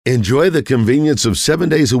Enjoy the convenience of 7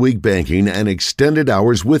 days a week banking and extended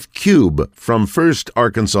hours with Cube from First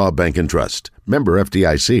Arkansas Bank and Trust. Member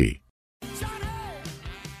FDIC.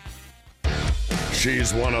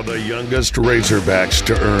 She's one of the youngest Razorbacks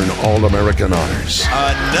to earn All-American honors.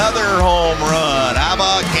 Another home run. How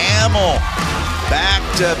about Gammill?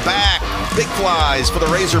 Back-to-back big flies for the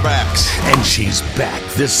Razorbacks. And she's back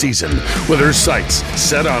this season with her sights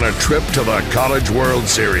set on a trip to the College World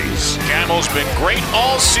Series. Gammill's been great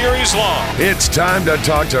all series long. It's time to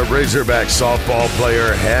talk to Razorback softball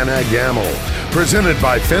player Hannah Gammill. Presented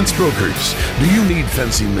by Fence Brokers. Do you need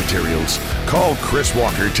fencing materials? Call Chris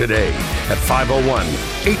Walker today at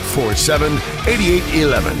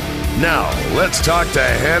 501-847-8811. Now, let's talk to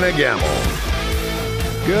Hannah Gammill.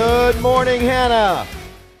 Good morning, Hannah.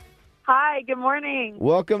 Hi, good morning.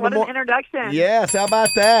 Welcome. What an introduction. Yes, how about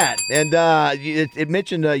that? And it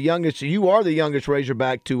mentioned youngest. You are the youngest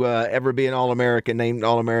Razorback to ever be an All-American, named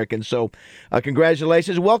All-American. So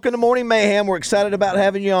congratulations. Welcome to Morning Mayhem. We're excited about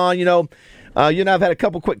having you on. You and I have had a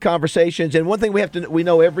couple quick conversations. And one thing we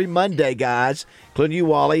know every Monday, guys, including you,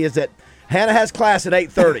 Wally, is that Hannah has class at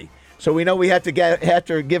 8:30. So we know we have to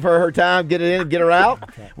give her time, get it in, and get her out,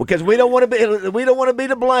 because we don't want to be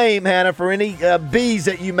to blame, Hannah, for any B's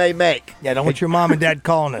that you may make. Yeah, don't want your mom and dad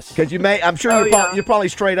calling us. Because I'm sure you're probably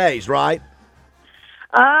straight A's, right?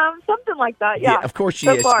 Something like that. Yeah. Of course she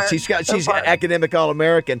so is. Far. She's academic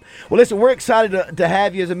All-American. Well, listen, we're excited to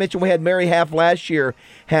have you. As I mentioned, we had Mary Half last year,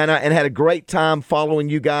 Hannah, and had a great time following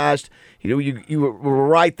you guys. You were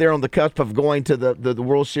right there on the cusp of going to the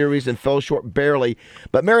World Series and fell short barely.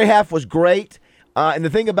 But Mary Half was great. And the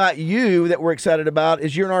thing about you that we're excited about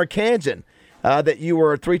is you're an Arkansan. That you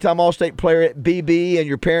were a 3-time All-State player at BB, and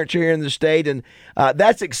your parents are here in the state. And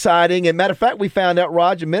that's exciting. And matter of fact, we found out,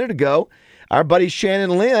 Raj, a minute ago, our buddy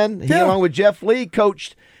Shannon Lynn, he along with Jeff Lee,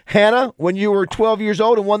 coached Hannah when you were 12 years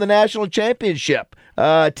old and won the national championship.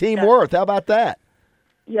 Team Worth, how about that?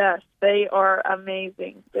 Yes, they are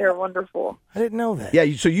amazing. They're wonderful. I didn't know that. Yeah,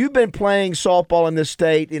 so you've been playing softball in this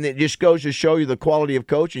state, and it just goes to show you the quality of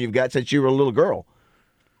coaching you've got since you were a little girl.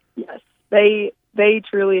 Yes, they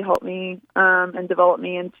truly helped me and developed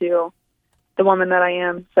me into the woman that I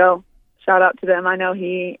am. So shout out to them. I know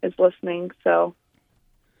he is listening, so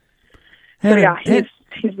Hannah, yeah, he's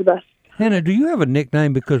the best. Hannah, do you have a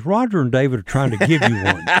nickname? Because Roger and David are trying to give you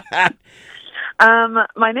one.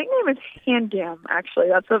 My nickname is Hangam, actually.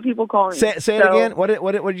 That's what people call me. Say it again. What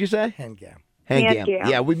did you say? Hangam. Hangam.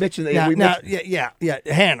 Yeah, we mentioned that. Yeah.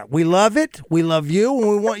 Hannah, we love it. We love you, and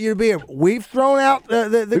we want you to be here. We've thrown out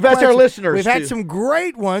the We've asked our listeners. We've had some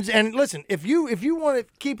great ones. And listen, if you want to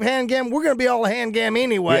keep Hangam, we're going to be all Hangam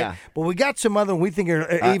anyway. Yeah. But we got some other ones we think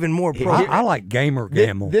are even more appropriate. I like Gamer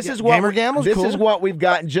Gamble. This is Gamer Gamble's This cool. is what we've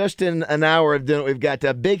got just in an hour of doing. We've got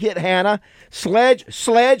Big Hit Hannah,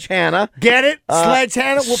 Sledge Hannah. Get it? Sledge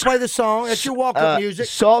Hannah. We'll play the song. That's your walk-up music.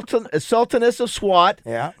 Sultaness of SWAT.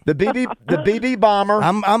 Yeah. The BB Bomber.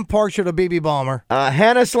 I'm partial to BB Bomber.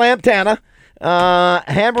 Hannah Slammed Hannah.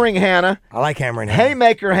 Hammering Hannah. I like hammering Hannah.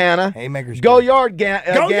 Haymaker Hannah. Haymaker's Go good. Yard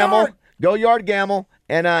Gamble. Yard! Go Yard Gamble.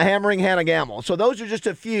 And Hammering Hannah Gamble. So those are just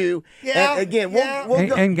a few. Yeah. And again, yeah. we'll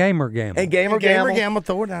go. And Gamer Gamble. And Gamer Gamble.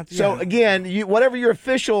 Throw it out. So again, whatever your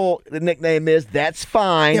official nickname is, that's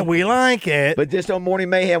fine. Yeah, we like it. But just on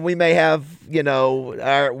Morning Mayhem, we may have, we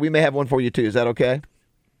may have one for you too. Is that okay?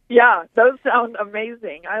 Yeah, those sound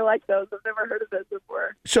amazing. I like those. I've never heard of those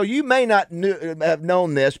before. So you may not have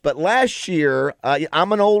known this, but last year,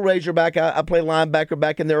 I'm an old Razorback. I played linebacker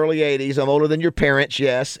back in the early 80s. I'm older than your parents,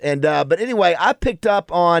 yes. And but anyway, I picked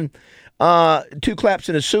up on 2 claps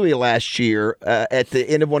and a suey last year at the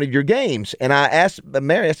end of one of your games. And I asked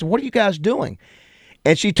Mary, I said, what are you guys doing?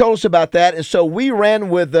 And she told us about that. And so we ran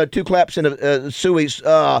with 2 claps and a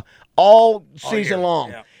sueys all season long.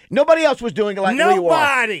 Yeah. Nobody else was doing it like we were.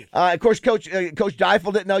 Nobody. Of course, Coach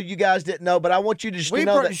Deifel didn't know. You guys didn't know. But I want you to just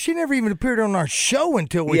know that she never even appeared on our show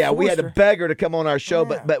until we we had to beg her to come on our show.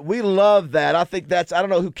 Yeah. But we love that. I think I don't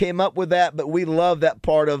know who came up with that, but we love that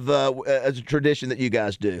part of as a tradition that you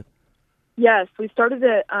guys do. Yes, we started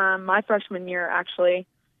it my freshman year, actually.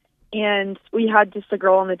 And we had just a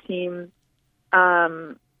girl on the team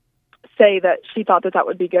say that she thought that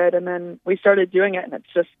would be good. And then we started doing it, and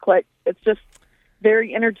it's just clicked. It's just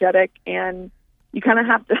very energetic, and you kind of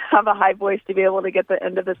have to have a high voice to be able to get the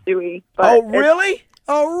end of the suey. But really?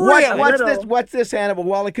 What's this, Hannah? Well,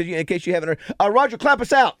 Wally, in case you haven't heard. Roger, clap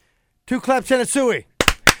us out. 2 claps and a suey.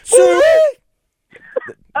 Suey!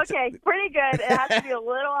 Okay, pretty good. It has to be a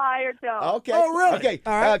little higher tone. Okay. Oh, really? Okay.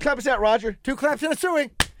 All right. Clap us out, Roger. 2 claps and a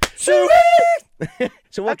suey. Suey!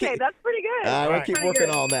 So we'll Okay, that's pretty good. we'll keep Pretty working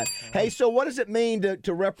good. on that. Hey, so what does it mean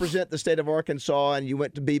to represent the state of Arkansas? And you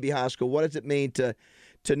went to BB High School. What does it mean to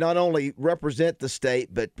not only represent the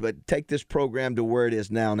state, but take this program to where it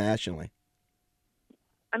is now nationally?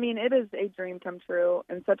 I mean, it is a dream come true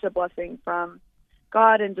and such a blessing from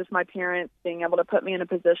God and just my parents being able to put me in a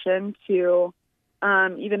position to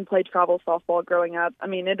even play travel softball growing up. I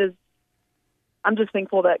mean, I'm just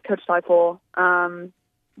thankful that Coach Seifel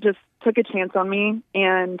just took a chance on me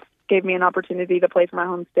and gave me an opportunity to play for my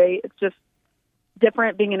home state. It's just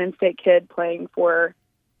different being an in-state kid playing for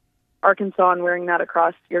Arkansas and wearing that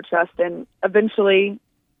across your chest. And eventually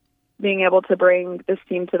being able to bring this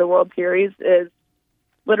team to the World Series is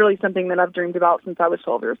literally something that I've dreamed about since I was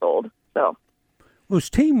 12 years old. So, Was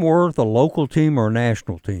Team Worth a local team or a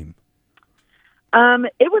national team?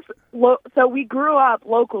 it was so we grew up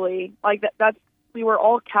locally, like that's we were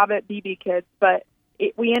all Cabot BB kids, but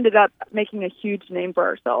we ended up making a huge name for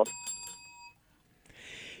ourselves.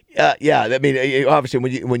 Yeah, I mean, obviously,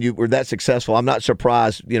 when you were that successful, I'm not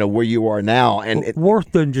surprised, where you are now. And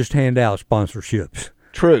Worth doesn't just hand out sponsorships.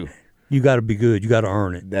 True. You got to be good. You got to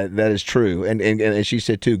earn it. That is true, and as she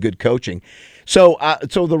said too, good coaching. So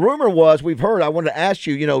the rumor was, we've heard. I wanted to ask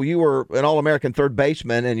you. You were an All-American third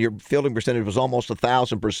baseman, and your fielding percentage was almost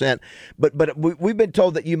 1,000%. But we've been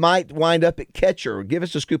told that you might wind up at catcher. Give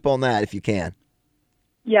us a scoop on that if you can.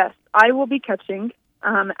 Yes, I will be catching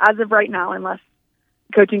as of right now, unless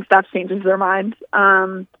coaching staff changes their mind.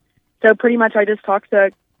 So pretty much, I just talked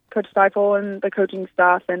to Coach Seifel and the coaching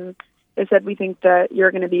staff, and they said, we think that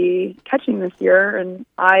you're going to be catching this year, and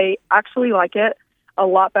I actually like it a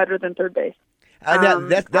lot better than third base.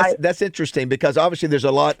 That's interesting, because obviously there's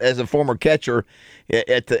a lot, as a former catcher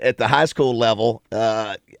at the high school level,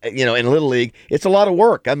 in Little League, it's a lot of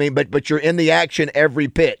work. I mean, but you're in the action every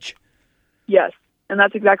pitch. Yes, and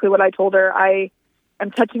that's exactly what I told her. I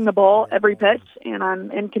am touching the ball every pitch, and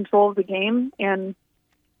I'm in control of the game, and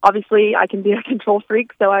obviously I can be a control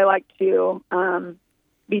freak, so I like to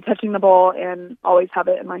be touching the ball and always have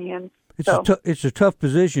it in my hands. It's a tough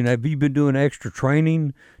position. Have you been doing extra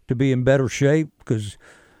training to be in better shape? Because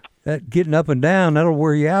that getting up and down, that'll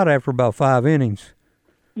wear you out after about 5 innings.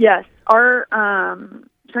 Yes. Our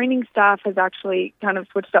training staff has actually kind of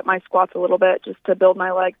switched up my squats a little bit just to build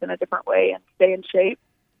my legs in a different way and stay in shape.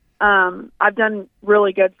 I've done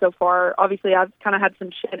really good so far. Obviously, I've kind of had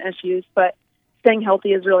some shin issues, but staying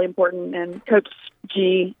healthy is really important, and Coach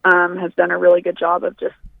G has done a really good job of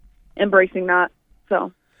just embracing that.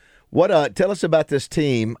 So, tell us about this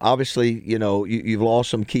team. Obviously, you've lost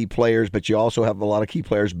some key players, but you also have a lot of key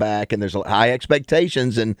players back, and there's high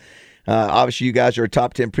expectations. And obviously, you guys are a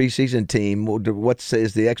top 10 preseason team. What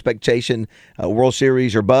is the expectation? World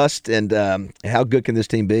Series or bust? And how good can this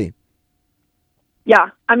team be? Yeah,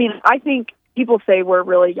 I mean, I think people say we're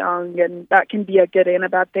really young, and that can be a good and a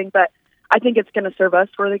bad thing, but I think it's going to serve us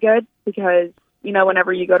for the good, because,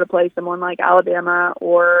 whenever you go to play someone like Alabama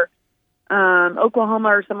or Oklahoma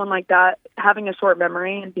or someone like that, having a short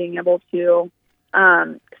memory and being able to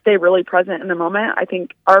stay really present in the moment. I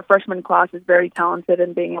think our freshman class is very talented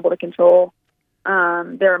in being able to control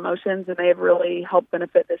their emotions, and they have really helped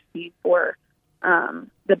benefit this team for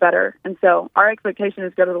the better. And so our expectation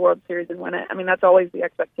is go to the World Series and win it. I mean, that's always the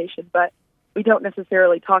expectation, but we don't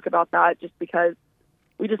necessarily talk about that just because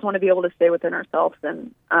we just want to be able to stay within ourselves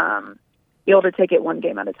and be able to take it one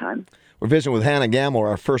game at a time. We're visiting with Hannah Gammill,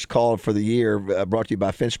 our first call for the year, brought to you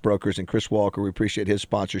by Fence Brokers and Chris Walker. We appreciate his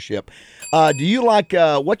sponsorship. Do you like,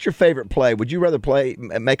 what's your favorite play? Would you rather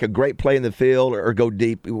make a great play in the field or go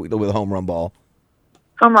deep with a home run ball?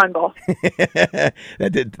 Home run ball. that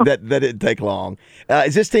didn't take long.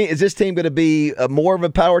 Is this team going to be more of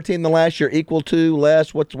a power team than last year? Equal to,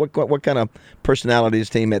 less? What kind of personality is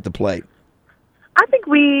this team at the plate? I think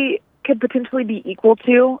we could potentially be equal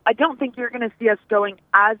to. I don't think you're going to see us going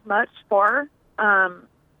as much far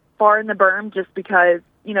in the berm, just because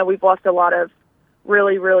we've lost a lot of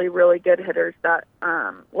really, really, really good hitters that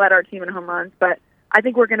led our team in home runs. But I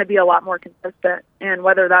think we're going to be a lot more consistent, and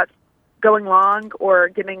whether that's going long or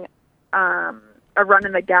getting a run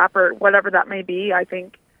in the gap or whatever that may be, I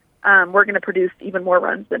think we're going to produce even more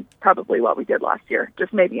runs than probably what we did last year,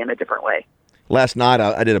 just maybe in a different way. Last night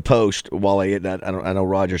I did a post, Wally, and I know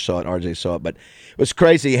Roger saw it, RJ saw it, but it was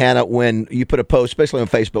crazy, Hannah, when you put a post, especially on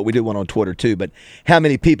Facebook. We do one on Twitter too, but how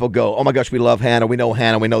many people go, oh my gosh, we love Hannah, we know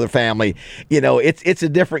their family. It's a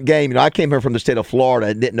different game. I came here from the state of Florida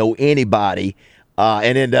and didn't know anybody.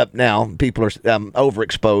 and end up now people are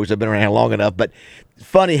overexposed. I've been around long enough, but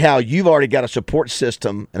funny how you've already got a support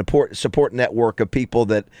system and a support network of people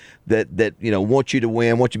that want you to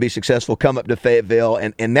win, want you to be successful, come up to Fayetteville,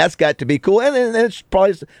 and that's got to be cool. And it's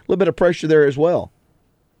probably a little bit of pressure there as well.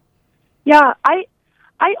 Yeah, I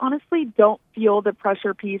honestly don't feel the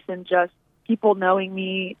pressure piece in just people knowing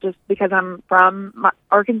me just because I'm from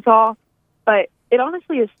Arkansas, but it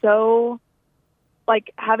honestly is so,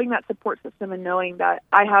 like, having that support system and knowing that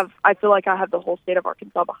I feel like I have the whole state of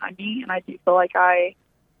Arkansas behind me, and I do feel like I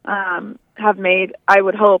have made, I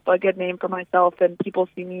would hope, a good name for myself, and people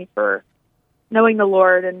see me for knowing the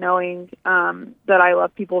Lord and knowing that I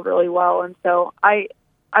love people really well, and so I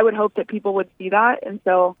would hope that people would see that, and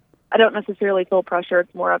so I don't necessarily feel pressure.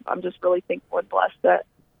 It's more of I'm just really thankful and blessed that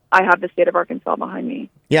I have the state of Arkansas behind me.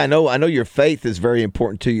 Yeah, I know your faith is very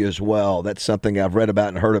important to you as well. That's something I've read about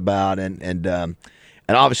and heard about, and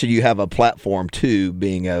obviously you have a platform too,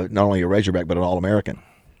 being not only a Razorback but an All-American.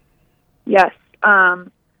 Yes, the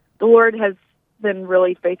Lord has been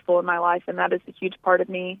really faithful in my life, and that is a huge part of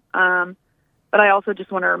me. But I also just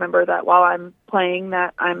want to remember that while I'm playing,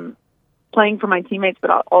 that I'm playing for my teammates, but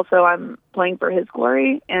also I'm playing for His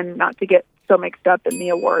glory, and not to get so mixed up in the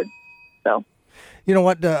awards. So. You know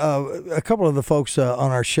what? A couple of the folks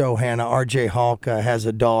on our show, Hannah, R.J. Hawk has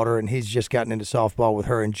a daughter, and he's just gotten into softball with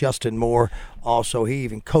her. And Justin Moore, also, he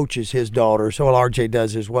even coaches his daughter. So, well, R.J.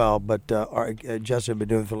 does as well, but Justin had been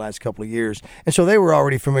doing it for the last couple of years. And so they were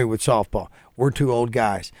already familiar with softball. We're two old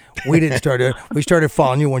guys. We started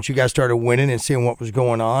following you once you guys started winning and seeing what was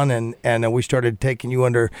going on, and we started taking you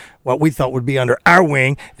under what we thought would be under our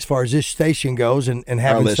wing as far as this station goes, and having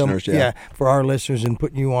our listeners, for our listeners, and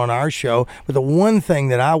putting you on our show. But the one thing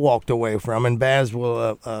that I walked away from, and Baz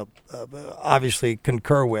will obviously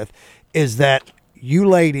concur with, is that you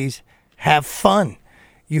ladies have fun.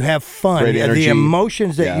 You have fun. The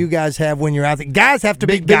emotions that you guys have when you're out there. Guys have to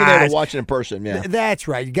be guys. Bigger than watching in person, yeah. That's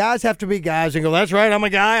right. Guys have to be guys and go, that's right, I'm a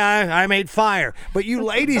guy, I made fire. But you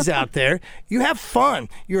ladies out there, you have fun.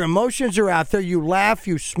 Your emotions are out there. You laugh,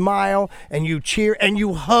 you smile, and you cheer, and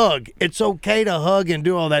you hug. It's okay to hug and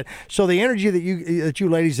do all that. So the energy that you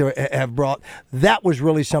ladies have brought, that was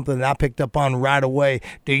really something that I picked up on right away.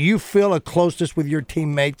 Do you feel a closeness with your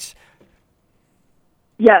teammates?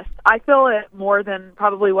 Yes, I feel it more than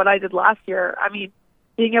probably what I did last year. I mean,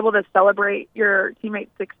 being able to celebrate your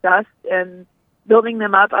teammates' success and building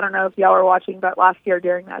them up. I don't know if y'all were watching, but last year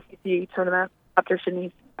during the SEC tournament, after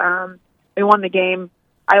Shanice, we won the game,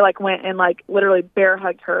 I went and literally bear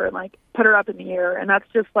hugged her and put her up in the air, and that's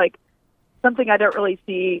just something I don't really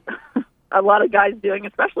see a lot of guys doing,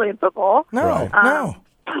 especially in football. No,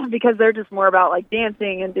 because they're just more about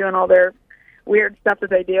dancing and doing all their weird stuff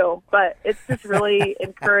that they do, but it's just really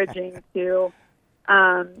encouraging to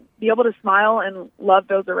be able to smile and love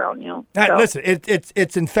those around you. So. Listen,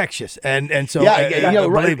 it's infectious, and so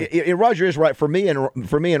Roger is right. For me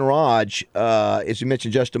and Raj, as you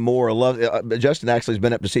mentioned, Justin Moore. Justin actually has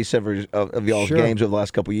been up to see several of y'all's games over the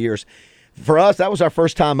last couple of years. For us, that was our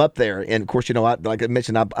first time up there, and of course, like I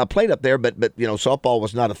mentioned, I played up there, but softball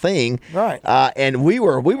was not a thing, right? And we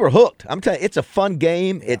were hooked. I'm telling you, it's a fun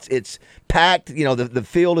game. It's packed. The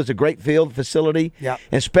field is a great field facility, yeah.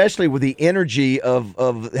 Especially with the energy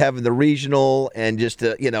of having the regional and just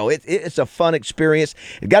it's a fun experience.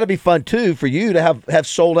 It's got to be fun too for you to have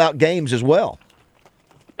sold out games as well.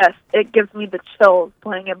 Yes, it gives me the chills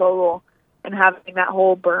playing at Bogle and having that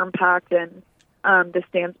whole berm packed and. The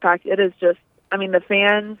stands packed. It is just, the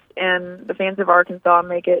fans of Arkansas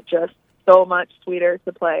make it just so much sweeter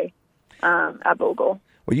to play at Bogle.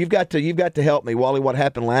 Well, you've got to help me, Wally. What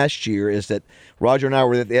happened last year is that Roger and I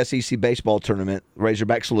were at the SEC baseball tournament.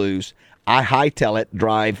 Razorbacks lose. I hightail it,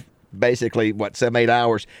 drive basically 7-8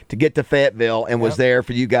 hours to get to Fayetteville, and was there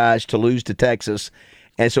for you guys to lose to Texas.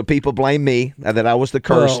 And so people blame me that I was the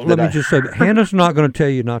curse. Well, let me just say, Hannah's not going to tell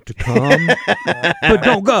you not to come, but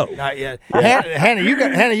don't go. Not yet. Hannah, you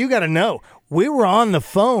got to know. We were on the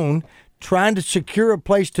phone trying to secure a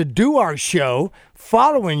place to do our show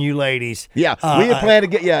following you ladies. Yeah, we had planned to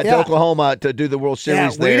get to Oklahoma to do the World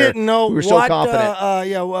Series there. We didn't know we were so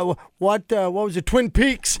confident. What was it, Twin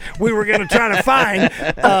Peaks we were going to try to find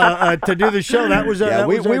to do the show. That was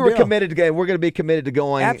we were committed to going. We're going to be committed to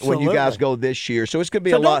going when you guys go this year. So it's going to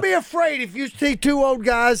be a lot. Don't be afraid if you see two old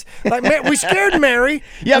guys. We scared Mary.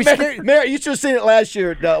 Yeah, Mary, you should have seen it last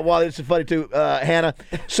year. While it's funny too, Hannah.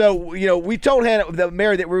 So we told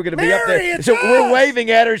Mary that we were going to be up there. So we're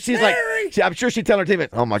waving at her. She's Mary. I'm sure she telling our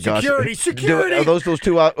teammates, "Oh my gosh, Security! Are those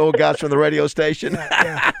two old guys from the radio station?"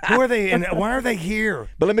 Yeah. Who are they, and why are they here?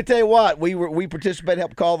 But let me tell you what, we participated,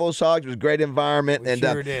 helped call those hogs. It was a great environment, and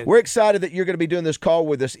sure did. we're excited that you're going to be doing this call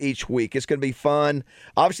with us each week. It's going to be fun.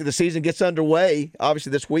 Obviously, the season gets underway.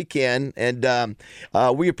 Obviously, this weekend, and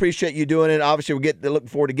we appreciate you doing it. Obviously, we're looking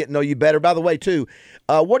forward to getting to know you better. By the way, too,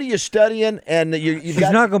 what are you studying? And She's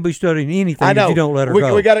not going to be studying anything I know. if you don't let her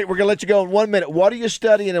go. We're going to let you go in 1 minute. What are you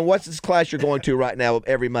studying, and what's this class you're going to right now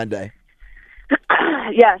every Monday?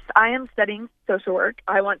 Yes, I am studying social work.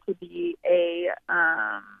 I want to be a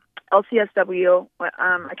LCSW,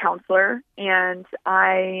 a counselor, and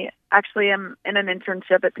I actually am in an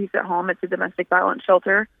internship at Peace at Home. It's a domestic violence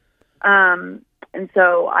shelter, and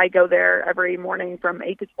so I go there every morning from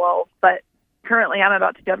 8 to 12. But currently, I'm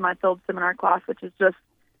about to go to my field seminar class, which is just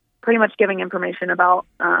pretty much giving information about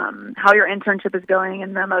how your internship is going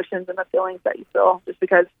and the emotions and the feelings that you feel, just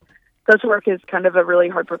because social work is kind of a really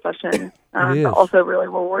hard profession, but also really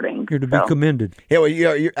rewarding. You're to be commended. Yeah,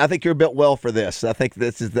 well, I think you're built well for this. I think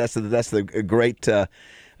that's the great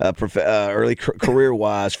early career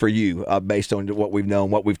wise for you, based on what we've known,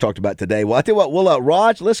 what we've talked about today. Well, I tell you what, we'll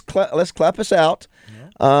Raj, let's clap us out.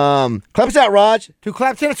 Yeah. Clap us out, Raj. 2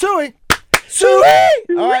 claps and a suey.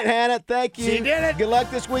 Suey! All right, Hannah, thank you. She did it. Good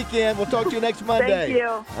luck this weekend. We'll talk to you next Monday. Thank you.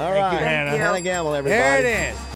 All right. Hannah. Hannah Gammill, everybody. There it is.